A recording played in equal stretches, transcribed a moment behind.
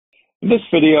In this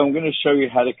video, I'm going to show you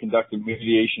how to conduct a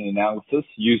mediation analysis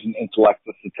using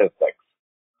intellectual statistics.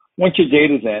 Once your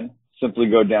data is in, simply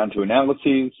go down to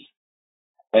Analyses,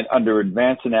 and under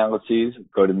Advanced Analyses,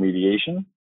 go to Mediation.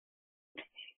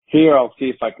 Here, I'll see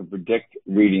if I can predict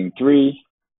reading 3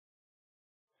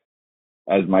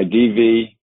 as my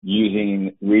DV,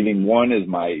 using reading 1 as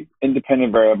my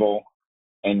independent variable,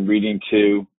 and reading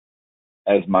 2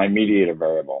 as my mediator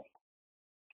variable.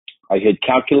 I hit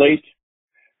Calculate.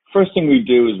 First thing we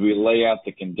do is we lay out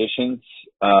the conditions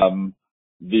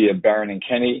via Barron and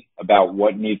Kenny about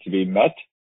what needs to be met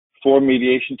for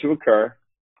mediation to occur.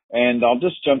 And I'll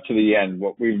just jump to the end.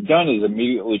 What we've done is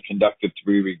immediately conducted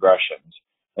 3 regressions,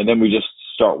 and then we just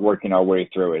start working our way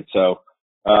through it. So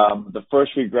the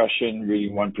first regression,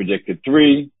 reading 1 predicted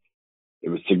 3. It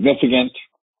was significant.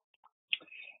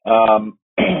 And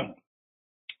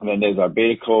then there's our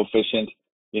beta coefficient,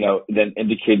 then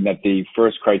indicating that the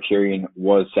first criterion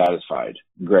was satisfied.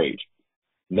 Great.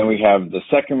 And then we have the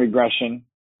second regression,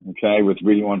 okay, with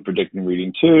reading 1 predicting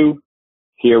reading 2.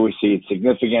 Here we see it's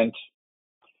significant,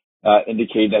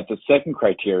 indicating that the second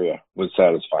criteria was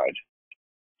satisfied.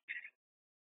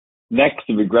 Next,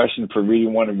 the regression for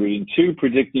reading 1 and reading 2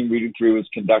 predicting reading 3 was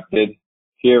conducted.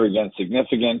 Here again,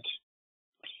 significant.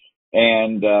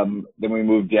 And then we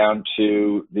move down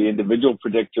to the individual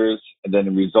predictors, and then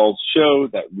the results show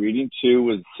that reading 2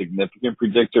 was a significant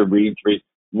predictor of reading 3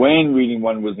 when reading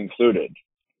 1 was included,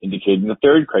 indicating the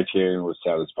third criterion was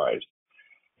satisfied.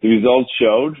 The results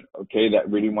showed, okay, that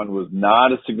reading 1 was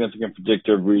not a significant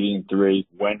predictor of reading 3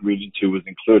 when reading 2 was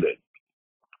included,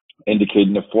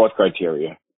 indicating the fourth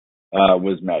criteria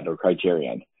was met, or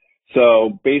criterion.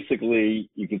 So basically,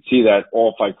 you can see that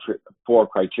all 4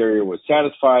 criteria was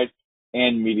satisfied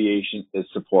and mediation is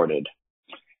supported.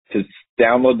 To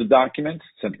download the document,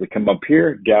 simply come up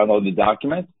here, download the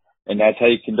document, and that's how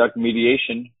you conduct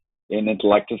mediation in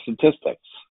intellectual statistics.